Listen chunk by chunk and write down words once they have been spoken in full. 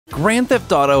Grand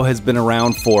Theft Auto has been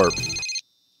around for...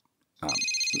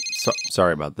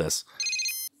 sorry about this.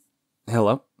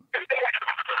 Hello?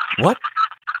 What?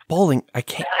 Bowling, I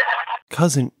can't...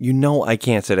 Cousin, you know I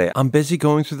can't today. I'm busy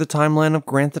going through the timeline of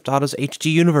Grand Theft Auto's HD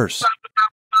universe.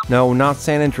 No, not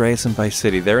San Andreas and Vice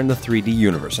City. They're in the 3D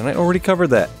universe, and I already covered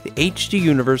that. The HD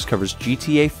universe covers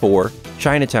GTA 4,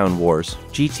 Chinatown Wars,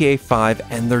 GTA 5,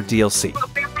 and their DLC.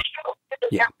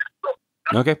 Yeah.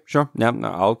 Okay, sure. Yeah,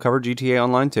 I'll cover GTA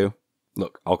Online too.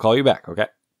 Look, I'll call you back, okay?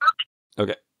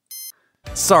 Okay.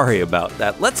 Sorry about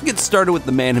that. Let's get started with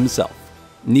the man himself,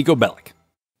 Niko Bellic.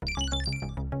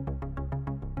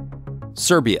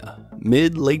 Serbia,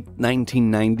 mid-late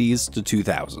 1990s to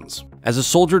 2000s. As a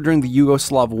soldier during the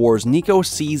Yugoslav Wars, Niko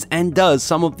sees and does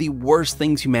some of the worst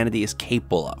things humanity is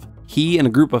capable of. He and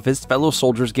a group of his fellow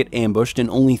soldiers get ambushed and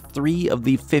only 3 of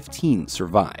the 15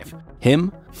 survive.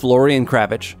 Him, Florian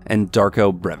Kravic, and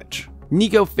Darko Brevic.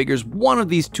 Niko figures one of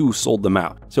these 2 sold them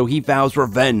out, so he vows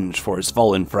revenge for his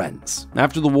fallen friends.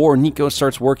 After the war, Niko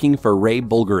starts working for Ray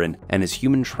Bulgarin and his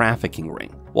human trafficking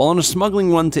ring. While on a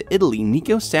smuggling run to Italy,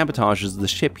 Niko sabotages the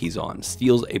ship he's on,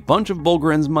 steals a bunch of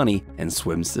Bulgarin's money, and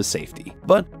swims to safety.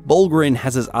 But Bulgarin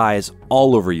has his eyes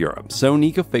all over Europe, so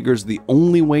Niko figures the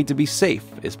only way to be safe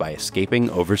is by escaping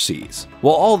overseas.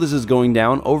 While all this is going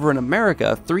down, over in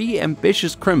America, 3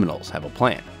 ambitious criminals have a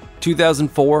plan.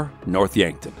 2004, North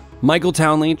Yankton. Michael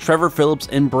Townley, Trevor Phillips,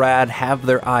 and Brad have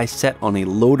their eyes set on a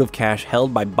load of cash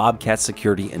held by Bobcat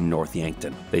Security in North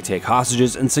Yankton. They take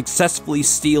hostages and successfully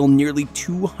steal nearly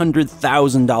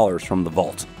 $200,000 from the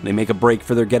vault. They make a break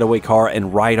for their getaway car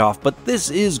and ride off, but this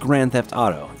is Grand Theft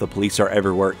Auto. The police are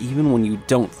everywhere, even when you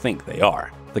don't think they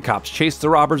are. The cops chase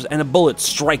the robbers, and a bullet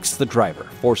strikes the driver,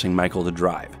 forcing Michael to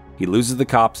drive. He loses the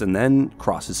cops and then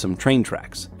crosses some train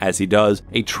tracks. As he does,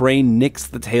 a train nicks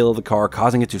the tail of the car,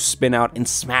 causing it to spin out and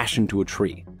smash into a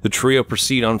tree. The trio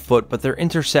proceed on foot, but they're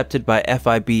intercepted by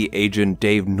FIB agent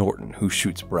Dave Norton, who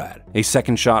shoots Brad. A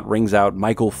second shot rings out,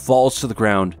 Michael falls to the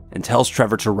ground and tells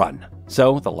Trevor to run.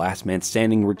 So, the last man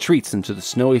standing retreats into the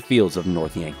snowy fields of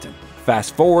North Yankton.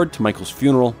 Fast forward to Michael's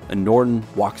funeral, and Norton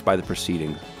walks by the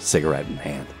proceedings, cigarette in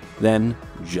hand. Then,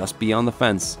 just beyond the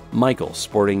fence, Michael,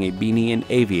 sporting a beanie and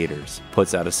aviators,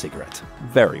 puts out a cigarette,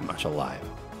 very much alive.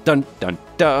 Dun dun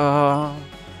dun!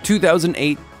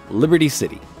 2008, Liberty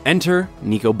City. Enter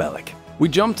Niko Bellic. We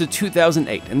jump to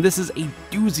 2008, and this is a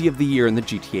doozy of the year in the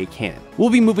GTA canon. We'll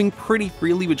be moving pretty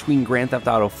freely between Grand Theft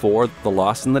Auto 4, The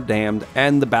Lost and the Damned,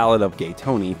 and The Ballad of Gay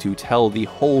Tony to tell the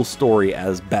whole story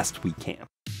as best we can.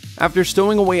 After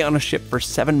stowing away on a ship for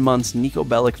 7 months, Niko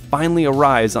Bellic finally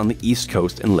arrives on the East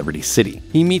Coast in Liberty City.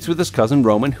 He meets with his cousin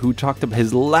Roman, who talked about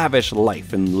his lavish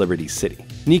life in Liberty City.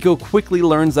 Niko quickly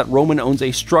learns that Roman owns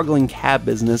a struggling cab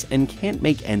business and can't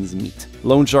make ends meet.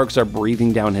 Loan sharks are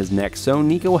breathing down his neck, so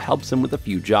Niko helps him with a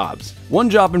few jobs. One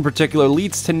job in particular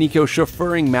leads to Niko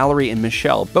chauffeuring Mallory and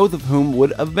Michelle, both of whom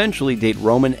would eventually date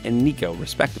Roman and Niko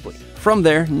respectively. From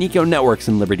there, Niko networks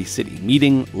in Liberty City,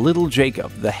 meeting Little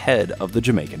Jacob, the head of the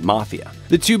Jamaican Mafia.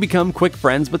 The two become quick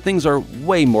friends, but things are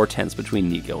way more tense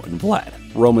between Niko and Vlad,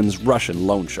 Roman's Russian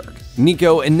loan shark.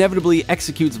 Niko inevitably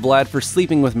executes Vlad for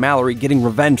sleeping with Mallory, getting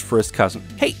revenge for his cousin.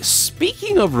 Hey,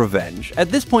 speaking of revenge, at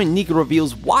this point Niko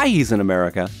reveals why he's in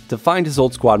America, to find his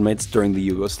old squad mates during the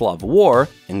Yugoslav War,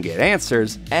 and get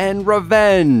answers, and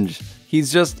revenge!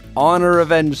 He's just on a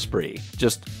revenge spree.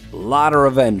 Just a lot of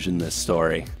revenge in this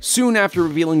story. Soon after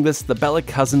revealing this, the Bellic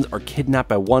cousins are kidnapped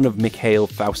by one of Mikhail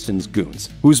Faustin's goons.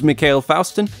 Who's Mikhail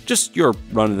Faustin? Just your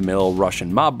run-of-the-mill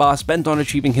Russian mob boss bent on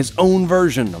achieving his own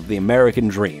version of the American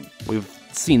dream. We've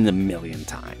seen them a million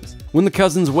times. When the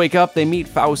cousins wake up, they meet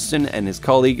Faustin and his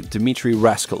colleague Dmitry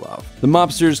Raskolov. The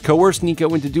mobsters coerce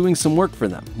Niko into doing some work for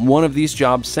them. One of these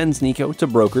jobs sends Niko to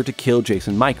broker to kill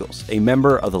Jason Michaels, a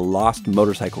member of the Lost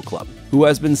Motorcycle Club, who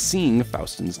has been seeing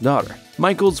Faustin's daughter.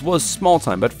 Michaels was small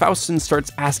time, but Faustin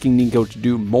starts asking Niko to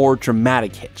do more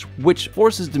dramatic hits, which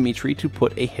forces Dmitry to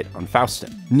put a hit on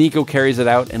Faustin. Niko carries it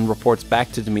out and reports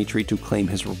back to Dmitry to claim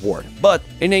his reward. But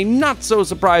in a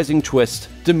not-so-surprising twist,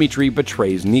 Dmitry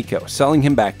betrays Niko, selling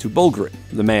him back to Bulgarin,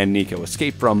 the man Niko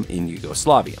escaped from in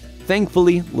Yugoslavia.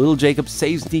 Thankfully, Little Jacob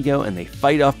saves Niko and they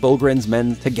fight off Bulgarin's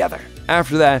men together.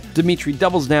 After that, Dmitry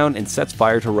doubles down and sets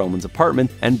fire to Roman's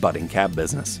apartment and budding cab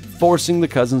business, forcing the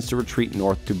cousins to retreat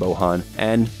north to Bohan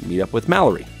and meet up with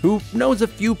Mallory, who knows a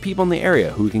few people in the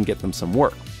area who can get them some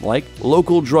work, like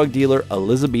local drug dealer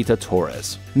Elizabeta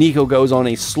Torres. Niko goes on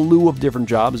a slew of different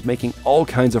jobs, making all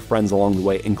kinds of friends along the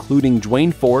way, including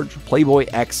Dwayne Forge, Playboy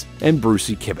X, and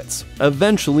Brucey Kibitz.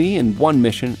 Eventually, in one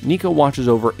mission, Niko watches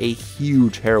over a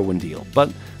huge heroin deal, but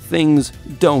things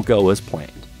don't go as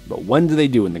planned. But when do they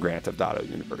do in the Grand Theft Auto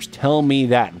universe? Tell me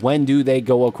that. When do they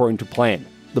go according to plan?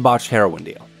 The botched heroin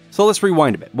deal. So let's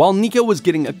rewind a bit. While Niko was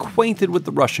getting acquainted with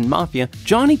the Russian mafia,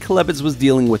 Johnny Klebitz was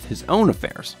dealing with his own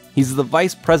affairs. He's the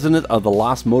vice president of the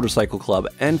Lost Motorcycle Club,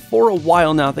 and for a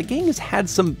while now, the gang has had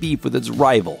some beef with its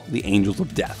rival, the Angels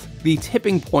of Death. The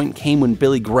tipping point came when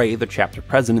Billy Gray, the chapter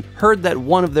president, heard that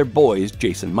one of their boys,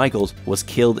 Jason Michaels, was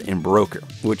killed in Broker,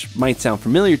 which might sound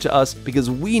familiar to us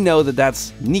because we know that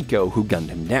that's Niko who gunned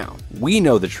him down. We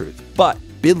know the truth, but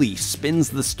Billy spins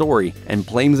the story and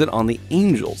blames it on the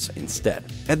Angels instead.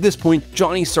 At this point,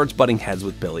 Johnny starts butting heads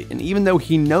with Billy, and even though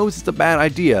he knows it's a bad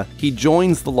idea, he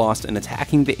joins the Lost in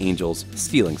attacking the Angels,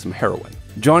 stealing some heroin.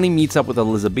 Johnny meets up with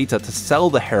Elizabeta to sell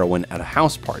the heroin at a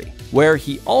house party, where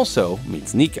he also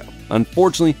meets Niko.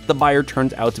 Unfortunately, the buyer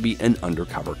turns out to be an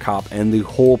undercover cop, and the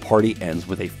whole party ends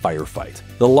with a firefight.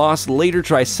 The Lost later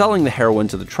try selling the heroin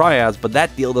to the Triads, but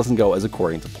that deal doesn't go as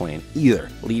according to plan either,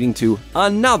 leading to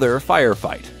another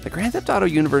firefight. The Grand Theft Auto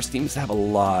universe seems to have a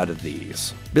lot of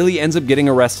these. Billy ends up getting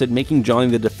arrested, making Johnny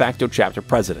the de facto chapter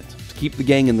president. To keep the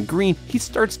gang in the green, he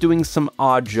starts doing some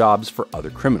odd jobs for other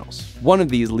criminals. One of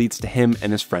these leads to him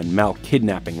and his friend Mal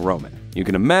kidnapping Roman. You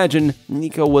can imagine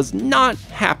Niko was not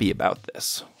happy about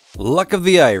this. Luck of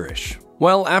the Irish.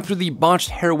 Well, after the botched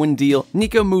heroin deal,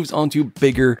 Niko moves on to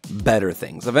bigger, better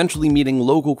things, eventually meeting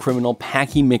local criminal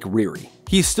Packy McReary.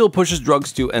 He still pushes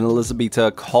drugs too, and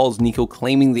Elizabeta calls Niko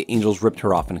claiming the Angels ripped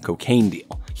her off in a cocaine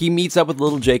deal. He meets up with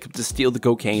little Jacob to steal the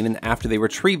cocaine, and after they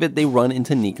retrieve it, they run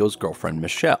into Niko's girlfriend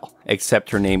Michelle. Except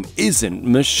her name isn't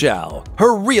Michelle.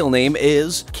 Her real name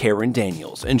is Karen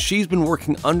Daniels, and she's been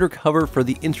working undercover for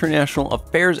the International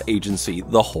Affairs Agency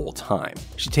the whole time.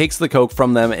 She takes the coke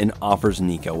from them and offers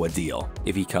Niko a deal.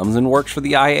 If he comes and works for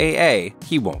the IAA,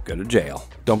 he won't go to jail.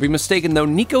 Don't be mistaken though,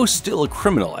 Niko's still a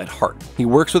criminal at heart. He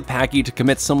works with Packy to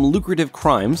commit some lucrative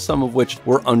crimes, some of which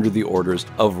were under the orders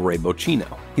of Ray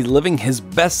Boccino. He's living his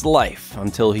best life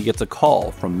until he gets a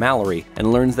call from Mallory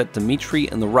and learns that Dimitri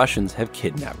and the Russians have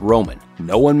kidnapped Roman.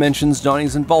 No one mentions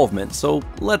Johnny's involvement, so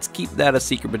let's keep that a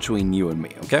secret between you and me,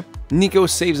 okay? Niko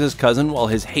saves his cousin while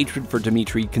his hatred for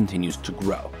Dimitri continues to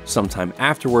grow. Sometime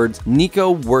afterwards,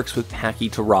 Niko works with Packy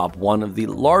to rob one of the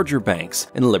larger banks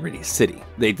in Liberty City.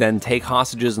 They then take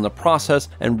hostages in the process,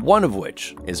 and one of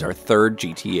which is our third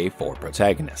GTA 4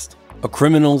 protagonist, a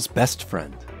criminal's best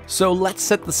friend. So let's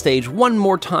set the stage one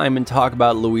more time and talk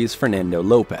about Luis Fernando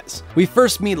Lopez. We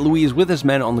first meet Luis with his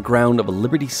men on the ground of a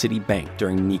Liberty City bank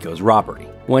during Niko's robbery.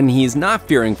 When he's not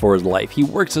fearing for his life, he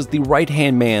works as the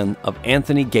right-hand man of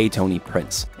Anthony Gay Tony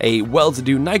Prince, a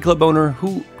well-to-do nightclub owner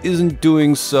who isn't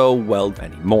doing so well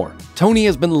anymore. Tony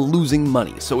has been losing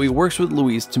money, so he works with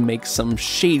Luis to make some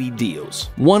shady deals.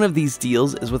 One of these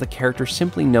deals is with a character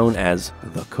simply known as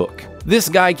the Cook. This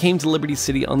guy came to Liberty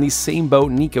City on the same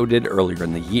boat Niko did earlier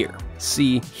in the year.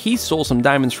 See, he stole some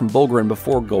diamonds from Bulgarin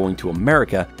before going to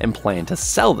America and planned to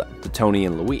sell them to Tony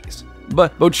and Luis.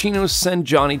 But Boccino sent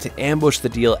Johnny to ambush the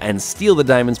deal and steal the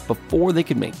diamonds before they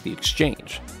could make the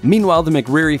exchange. Meanwhile, the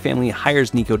McReary family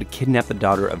hires Niko to kidnap the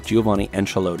daughter of Giovanni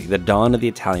Ancelotti, the Don of the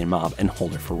Italian mob, and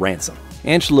hold her for ransom.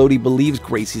 Ancelotti believes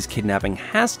Gracie's kidnapping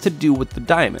has to do with the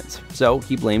diamonds, so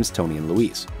he blames Tony and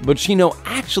Luis. Boccino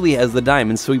actually has the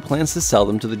diamonds, so he plans to sell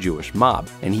them to the Jewish mob,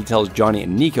 and he tells Johnny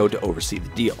and Niko to oversee the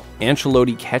deal.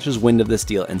 Ancelotti catches wind of this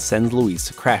deal and sends Luis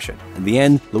to crash it. In the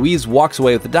end, Luis walks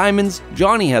away with the diamonds,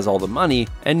 Johnny has all the money,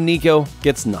 and Niko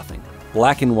gets nothing.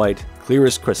 Black and white, clear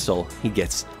as crystal, he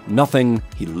gets nothing,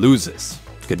 he loses.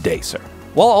 Good day, sir.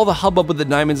 While all the hubbub with the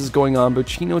diamonds is going on,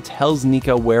 Boccino tells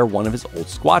Niko where one of his old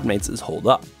squad mates is holed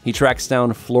up. He tracks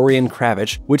down Florian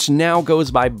Kravich, which now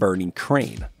goes by Bernie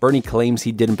Crane. Bernie claims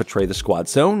he didn't betray the squad,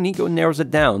 so Niko narrows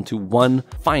it down to one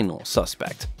final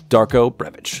suspect, Darko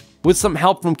Brevic. With some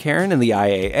help from Karen and the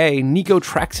IAA, Niko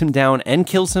tracks him down and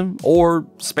kills him, or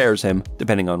spares him,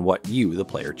 depending on what you, the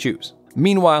player, choose.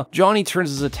 Meanwhile, Johnny turns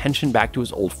his attention back to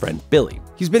his old friend Billy.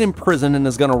 He's been in prison and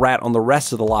is gonna rat on the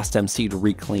rest of the Lost MC to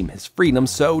reclaim his freedom,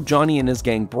 so Johnny and his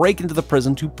gang break into the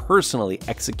prison to personally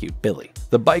execute Billy.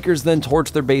 The bikers then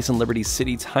torch their base in Liberty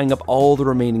City, tying up all the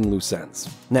remaining loose ends.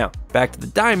 Now, back to the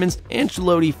diamonds,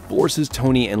 Ancelotti forces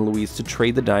Tony and Luis to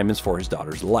trade the diamonds for his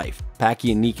daughter's life.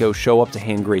 Packy and Niko show up to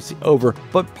hand Gracie over,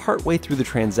 but partway through the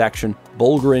transaction,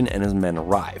 Bulgarin and his men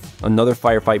arrive. Another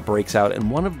firefight breaks out, and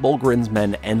one of Bulgarin's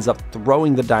men ends up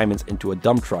throwing the diamonds into a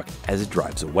dump truck as it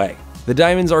drives away. The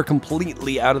diamonds are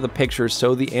completely out of the picture,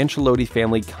 so the Ancelotti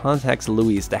family contacts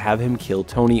Luis to have him kill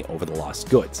Tony over the lost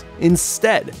goods.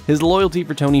 Instead, his loyalty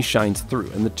for Tony shines through,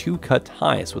 and the two cut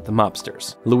ties with the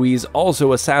mobsters. Luis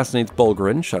also assassinates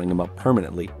Bulgarin, shutting him up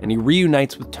permanently, and he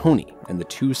reunites with Tony, and the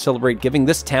two celebrate giving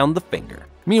this town the finger.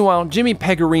 Meanwhile, Jimmy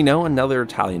Pecorino, another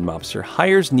Italian mobster,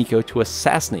 hires Niko to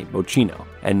assassinate Bocchino,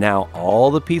 and now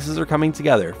all the pieces are coming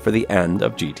together for the end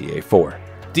of GTA 4.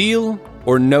 Deal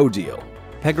or no deal?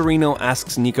 Pecorino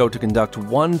asks Niko to conduct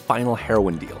one final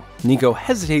heroin deal. Niko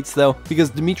hesitates though because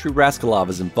Dmitry Raskolov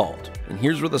is involved, and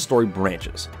here's where the story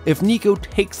branches. If Niko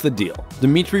takes the deal,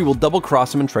 Dmitry will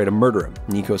double-cross him and try to murder him.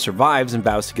 Niko survives and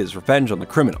vows to get his revenge on the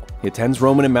criminal. He attends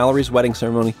Roman and Mallory's wedding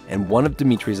ceremony, and one of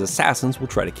Dmitry's assassins will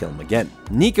try to kill him again.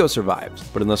 Niko survives,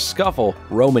 but in the scuffle,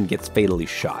 Roman gets fatally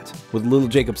shot. With little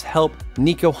Jacob's help,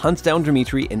 Niko hunts down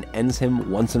Dmitry and ends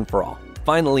him once and for all.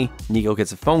 Finally, Niko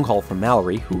gets a phone call from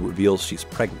Mallory, who reveals she's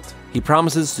pregnant. He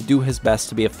promises to do his best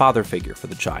to be a father figure for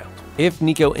the child. If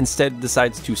Niko instead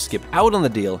decides to skip out on the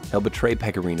deal, he'll betray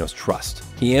Pecorino's trust.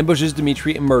 He ambushes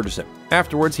Dmitry and murders him.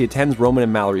 Afterwards, he attends Roman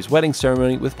and Mallory's wedding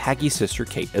ceremony with Packy's sister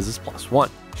Kate as his +1.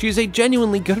 She's a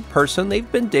genuinely good person. They've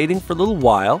been dating for a little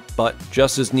while, but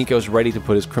just as Niko's ready to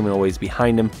put his criminal ways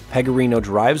behind him, Pecorino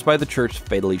drives by the church,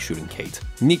 fatally shooting Kate.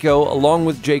 Niko, along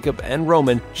with Jacob and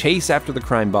Roman, chase after the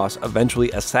crime boss,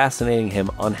 eventually assassinating him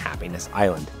on Happiness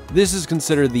Island. This is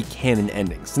considered the canon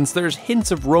ending, since there's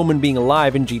hints of Roman being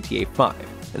alive in GTA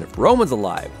 5. And if Roman's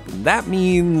alive, then that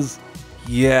means...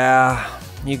 yeah,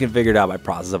 you can figure it out by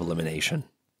process of elimination.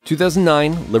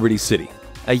 2009, Liberty City.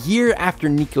 A year after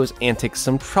Niko's antics,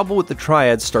 some trouble with the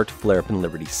Triads start to flare up in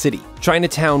Liberty City.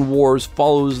 Chinatown Wars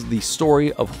follows the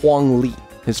story of Huang Li.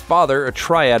 His father, a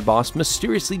Triad boss,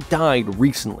 mysteriously died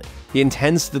recently. He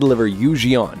intends to deliver Yu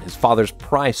Jian, his father's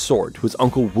prize sword, to his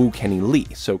uncle Wu Kenny Lee,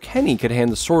 so Kenny could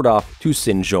hand the sword off to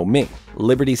Sin Zhou-ming,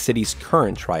 Liberty City's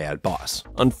current Triad boss.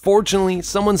 Unfortunately,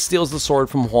 someone steals the sword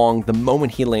from Huang the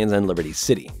moment he lands in Liberty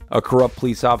City. A corrupt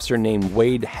police officer named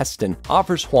Wade Heston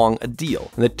offers Huang a deal,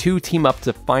 and the two team up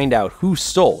to find out who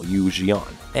stole Yu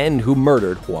Jian and who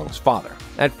murdered Huang's father.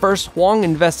 At first, Huang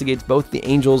investigates both the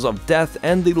Angels of Death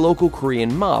and the local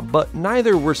Korean mob, but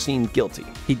neither were seen guilty.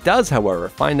 He does, however,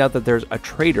 find out that there's a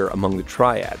traitor among the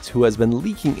Triads who has been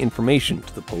leaking information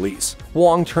to the police.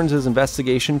 Huang turns his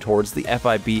investigation towards the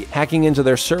FIB, hacking into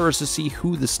their servers to see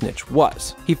who the snitch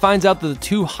was. He finds out that the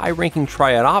two high-ranking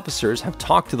Triad officers have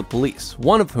talked to the police,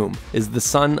 one of whom is the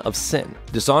son of Sin.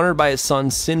 Dishonored by his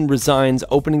son, Sin resigns,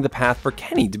 opening the path for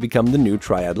Kenny to become the new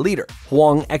Triad leader.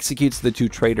 Huang executes the two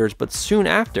traitors, but soon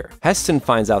after, Heston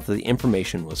finds out that the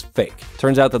information was fake.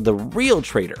 Turns out that the real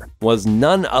traitor was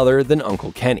none other than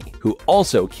Uncle Kenny, who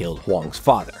also killed Huang's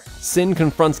father. Sin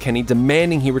confronts Kenny,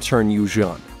 demanding he return Yu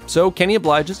Jian. So Kenny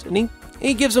obliges, and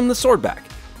he gives him the sword back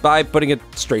by putting it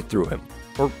straight through him,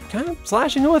 or kind of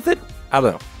slashing him with it. I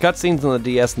don't know. Cutscenes on the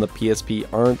DS and the PSP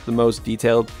aren't the most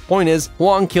detailed. Point is,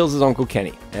 Huang kills his Uncle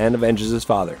Kenny and avenges his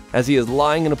father. As he is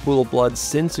lying in a pool of blood,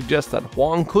 Sin suggests that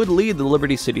Huang could lead the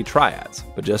Liberty City Triads,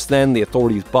 but just then the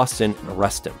authorities bust in and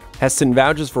arrest him. Heston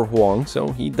vouches for Huang, so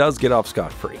he does get off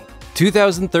scot-free.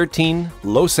 2013,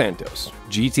 Los Santos,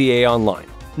 GTA Online.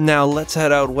 Now let's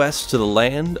head out west to the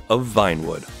land of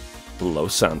Vinewood.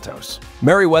 Los Santos.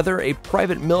 Merryweather, a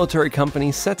private military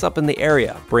company, sets up in the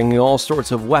area, bringing all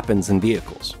sorts of weapons and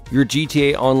vehicles. Your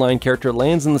GTA Online character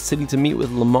lands in the city to meet with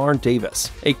Lamar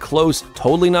Davis, a close,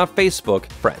 totally not Facebook,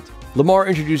 friend. Lamar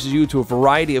introduces you to a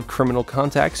variety of criminal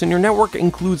contacts, and your network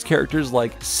includes characters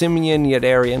like Simeon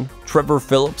Yadarian, Trevor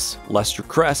Phillips, Lester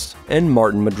Crest, and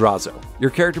Martin Madrazo. Your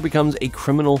character becomes a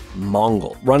criminal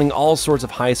Mongol, running all sorts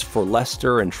of heists for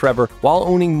Lester and Trevor while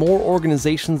owning more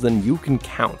organizations than you can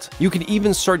count. You can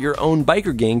even start your own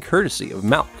biker gang courtesy of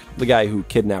Malk, the guy who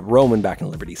kidnapped Roman back in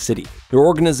Liberty City. Your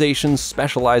organization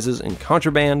specializes in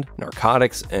contraband,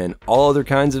 narcotics, and all other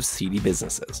kinds of seedy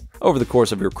businesses. Over the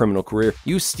course of your criminal career,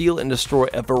 you steal and destroy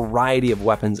a variety of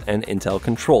weapons and intel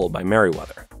controlled by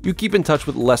Merryweather. You keep in touch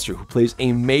with Lester, who plays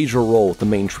a major role with the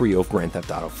main trio of Grand Theft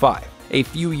Auto 5. A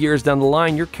few years down the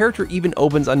line, your character even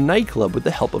opens a nightclub with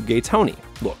the help of Gay Tony.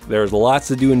 Look, there's lots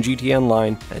to do in GTA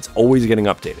Online, and it's always getting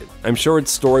updated. I'm sure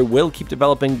its story will keep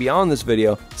developing beyond this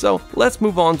video, so let's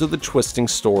move on to the twisting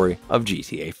story of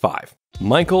GTA 5.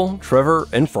 Michael, Trevor,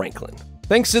 and Franklin.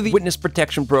 Thanks to the Witness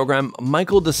Protection Program,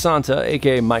 Michael DeSanta,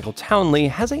 aka Michael Townley,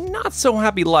 has a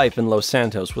not-so-happy life in Los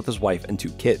Santos with his wife and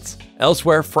 2 kids.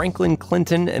 Elsewhere, Franklin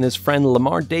Clinton and his friend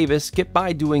Lamar Davis get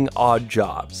by doing odd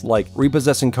jobs, like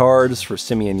repossessing cars for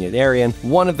Simeon Yadarian.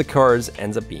 One of the cars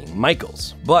ends up being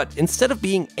Michael's. But instead of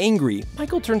being angry,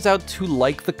 Michael turns out to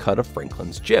like the cut of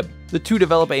Franklin's jib. The two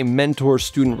develop a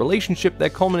mentor-student relationship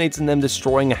that culminates in them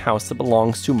destroying a house that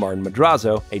belongs to Martin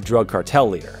Madrazo, a drug cartel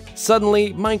leader.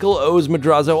 Suddenly, Michael owes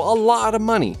Madrazo a lot of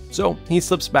money, so he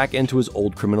slips back into his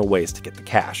old criminal ways to get the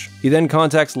cash. He then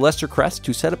contacts Lester Crest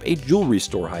to set up a jewelry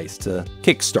store heist to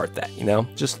kickstart that, you know?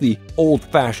 Just the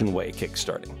old-fashioned way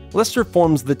kickstarting. Lester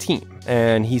forms the team,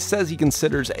 and he says he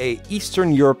considers a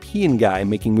Eastern European guy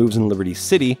making moves in Liberty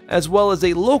City, as well as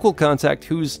a local contact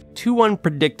who's too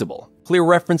unpredictable. Clear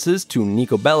references to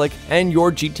Niko Bellic and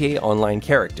your GTA Online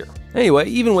character. Anyway,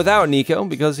 even without Niko,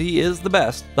 because he is the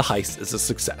best, the heist is a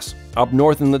success. Up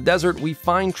north in the desert, we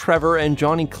find Trevor and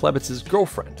Johnny Klebitz's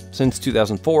girlfriend. Since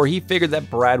 2004, he figured that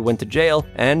Brad went to jail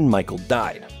and Michael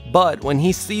died. But when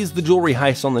he sees the jewelry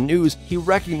heist on the news, he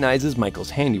recognizes Michael's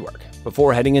handiwork.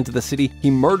 Before heading into the city, he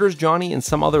murders Johnny and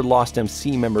some other Lost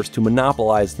MC members to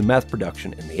monopolize the meth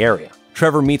production in the area.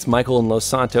 Trevor meets Michael in Los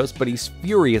Santos, but he's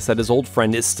furious that his old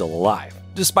friend is still alive.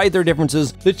 Despite their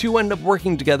differences, the two end up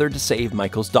working together to save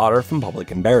Michael's daughter from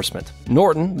public embarrassment.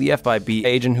 Norton, the FIB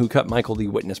agent who cut Michael the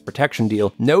witness protection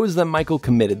deal, knows that Michael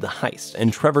committed the heist,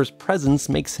 and Trevor's presence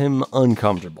makes him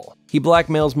uncomfortable. He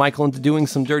blackmails Michael into doing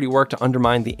some dirty work to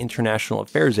undermine the International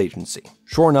Affairs Agency.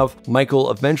 Sure enough, Michael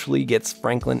eventually gets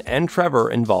Franklin and Trevor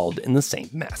involved in the same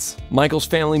mess. Michael's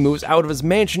family moves out of his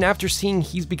mansion after seeing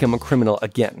he's become a criminal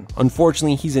again.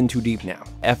 Unfortunately, he's in too deep now.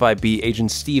 FIB agent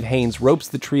Steve Haynes ropes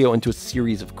the trio into a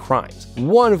series of crimes,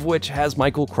 one of which has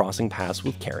Michael crossing paths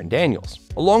with Karen Daniels.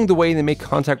 Along the way, they make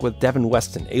contact with Devin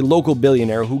Weston, a local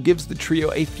billionaire who gives the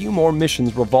trio a few more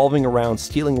missions revolving around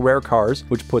stealing rare cars,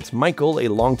 which puts Michael, a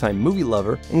longtime movie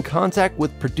lover, in contact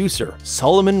with producer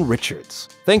Solomon Richards.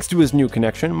 Thanks to his new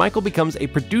connection, Michael becomes a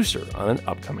producer on an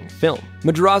upcoming film.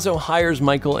 Madrazo hires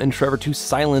Michael and Trevor to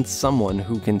silence someone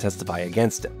who can testify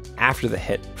against him. After the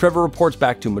hit, Trevor reports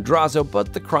back to Madrazo,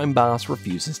 but the crime boss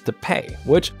refuses to pay,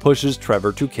 which pushes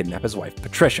Trevor to kidnap his wife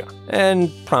Patricia,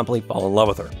 and promptly fall in love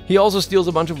with her. He also steals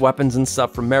a bunch of weapons and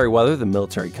stuff from Merryweather, the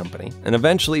military company, and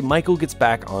eventually Michael gets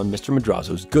back on Mr.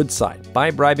 Madrazo's good side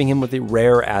by bribing him with a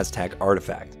rare Aztec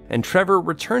artifact, and Trevor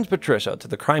returns Patricia to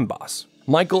the crime boss.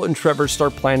 Michael and Trevor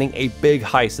start planning a big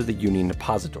heist at the Union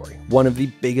Depository, one of the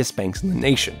biggest banks in the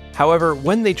nation. However,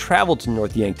 when they travel to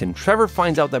North Yankton, Trevor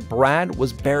finds out that Brad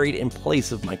was buried in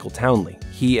place of Michael Townley.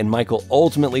 He and Michael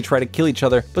ultimately try to kill each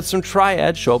other, but some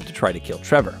triads show up to try to kill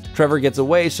Trevor. Trevor gets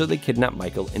away, so they kidnap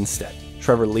Michael instead.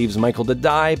 Trevor leaves Michael to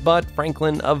die, but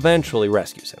Franklin eventually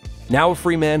rescues him. Now a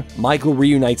free man, Michael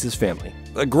reunites his family.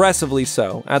 Aggressively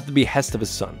so, at the behest of his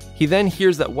son. He then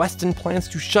hears that Weston plans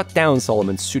to shut down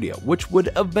Solomon's studio, which would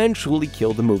eventually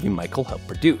kill the movie Michael helped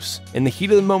produce. In the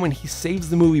heat of the moment, he saves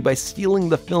the movie by stealing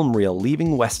the film reel,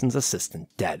 leaving Weston's assistant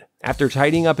dead. After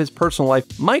tidying up his personal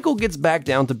life, Michael gets back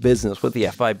down to business with the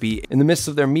FIB. In the midst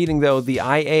of their meeting, though, the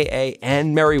IAA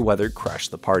and Merryweather crash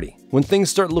the party. When things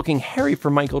start looking hairy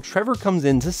for Michael, Trevor comes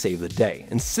in to save the day,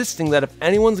 insisting that if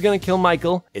anyone's gonna kill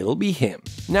Michael, it'll be him.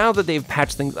 Now that they've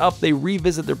patched things up, they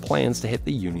revisit their plans to hit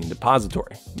the Union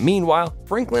Depository. Meanwhile,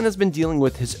 Franklin has been dealing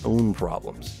with his own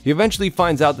problems. He eventually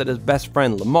finds out that his best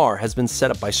friend Lamar has been set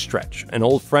up by Stretch, an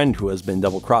old friend who has been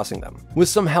double-crossing them. With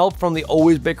some help from the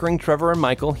always bickering Trevor and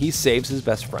Michael, he saves his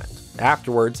best friend.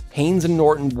 Afterwards, Haynes and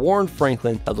Norton warn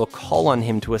Franklin that they'll call on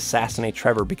him to assassinate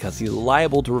Trevor because he's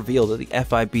liable to reveal that the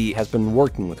FIB has been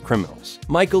working with criminals.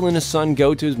 Michael and his son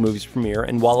go to his movie's premiere,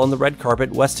 and while on the red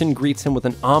carpet, Weston greets him with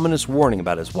an ominous warning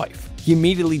about his wife. He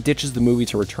immediately ditches the movie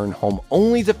to return home,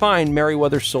 only to find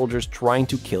Merryweather soldiers trying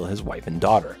to kill his wife and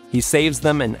daughter. He saves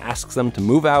them and asks them to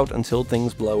move out until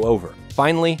things blow over.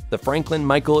 Finally, the Franklin,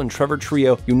 Michael, and Trevor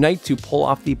trio unite to pull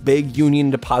off the big Union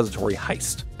Depository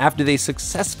heist. After they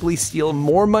successfully steal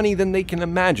more money than they can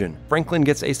imagine, Franklin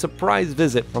gets a surprise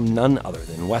visit from none other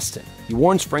than Weston. He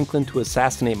warns Franklin to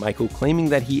assassinate Michael, claiming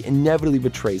that he inevitably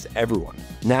betrays everyone.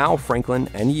 Now, Franklin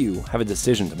and you have a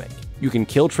decision to make. You can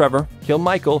kill Trevor, kill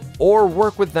Michael, or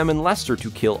work with them and Lester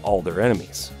to kill all their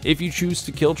enemies. If you choose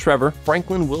to kill Trevor,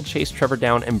 Franklin will chase Trevor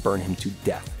down and burn him to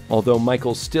death. Although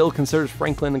Michael still considers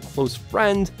Franklin a close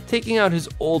friend, taking out his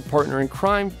old partner in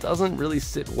crime doesn't really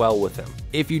sit well with him.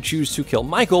 If you choose to kill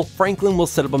Michael, Franklin will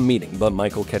set up a meeting, but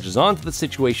Michael catches on to the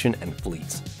situation and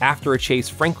flees. After a chase,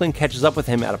 Franklin catches up with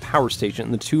him at a power station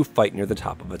and the two fight near the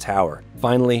top of a tower.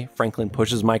 Finally, Franklin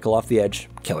pushes Michael off the edge,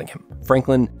 killing him.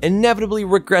 Franklin inevitably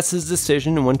regrets his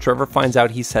decision, and when Trevor finds out,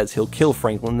 he says he'll kill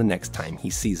Franklin the next time he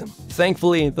sees him.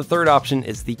 Thankfully, the third option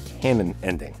is the canon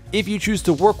ending. If you choose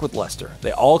to work with Lester,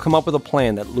 they all come up with a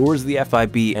plan that lures the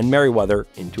FIB and Merryweather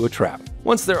into a trap.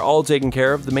 Once they're all taken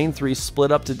care of, the main three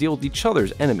split up to deal with each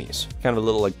other's enemies. Kind of a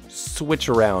little switch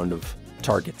around of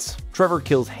targets. Trevor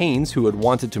kills Haynes, who had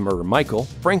wanted to murder Michael.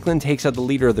 Franklin takes out the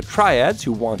leader of the Triads,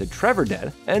 who wanted Trevor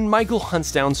dead, and Michael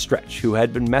hunts down Stretch, who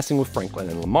had been messing with Franklin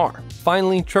and Lamar.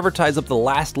 Finally, Trevor ties up the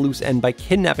last loose end by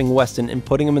kidnapping Weston and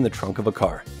putting him in the trunk of a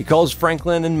car. He calls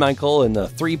Franklin and Michael, and the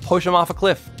three push him off a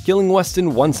cliff, killing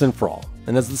Weston once and for all.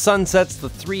 And as the sun sets, the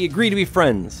three agree to be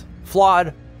friends.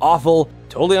 Flawed, awful,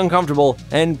 totally uncomfortable,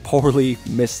 and poorly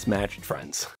mismatched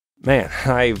friends. Man,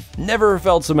 I've never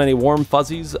felt so many warm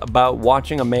fuzzies about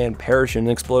watching a man perish in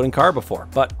an exploding car before,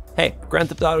 but hey, Grand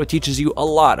Theft Auto teaches you a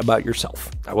lot about yourself.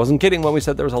 I wasn't kidding when we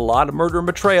said there was a lot of murder and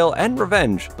betrayal and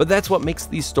revenge, but that's what makes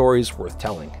these stories worth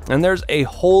telling. And there's a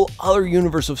whole other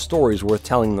universe of stories worth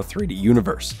telling in the 3D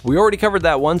universe. We already covered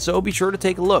that one, so be sure to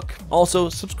take a look. Also,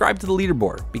 subscribe to the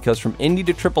Leaderboard, because from indie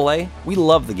to AAA, we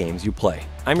love the games you play.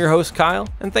 I'm your host, Kyle,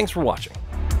 and thanks for watching.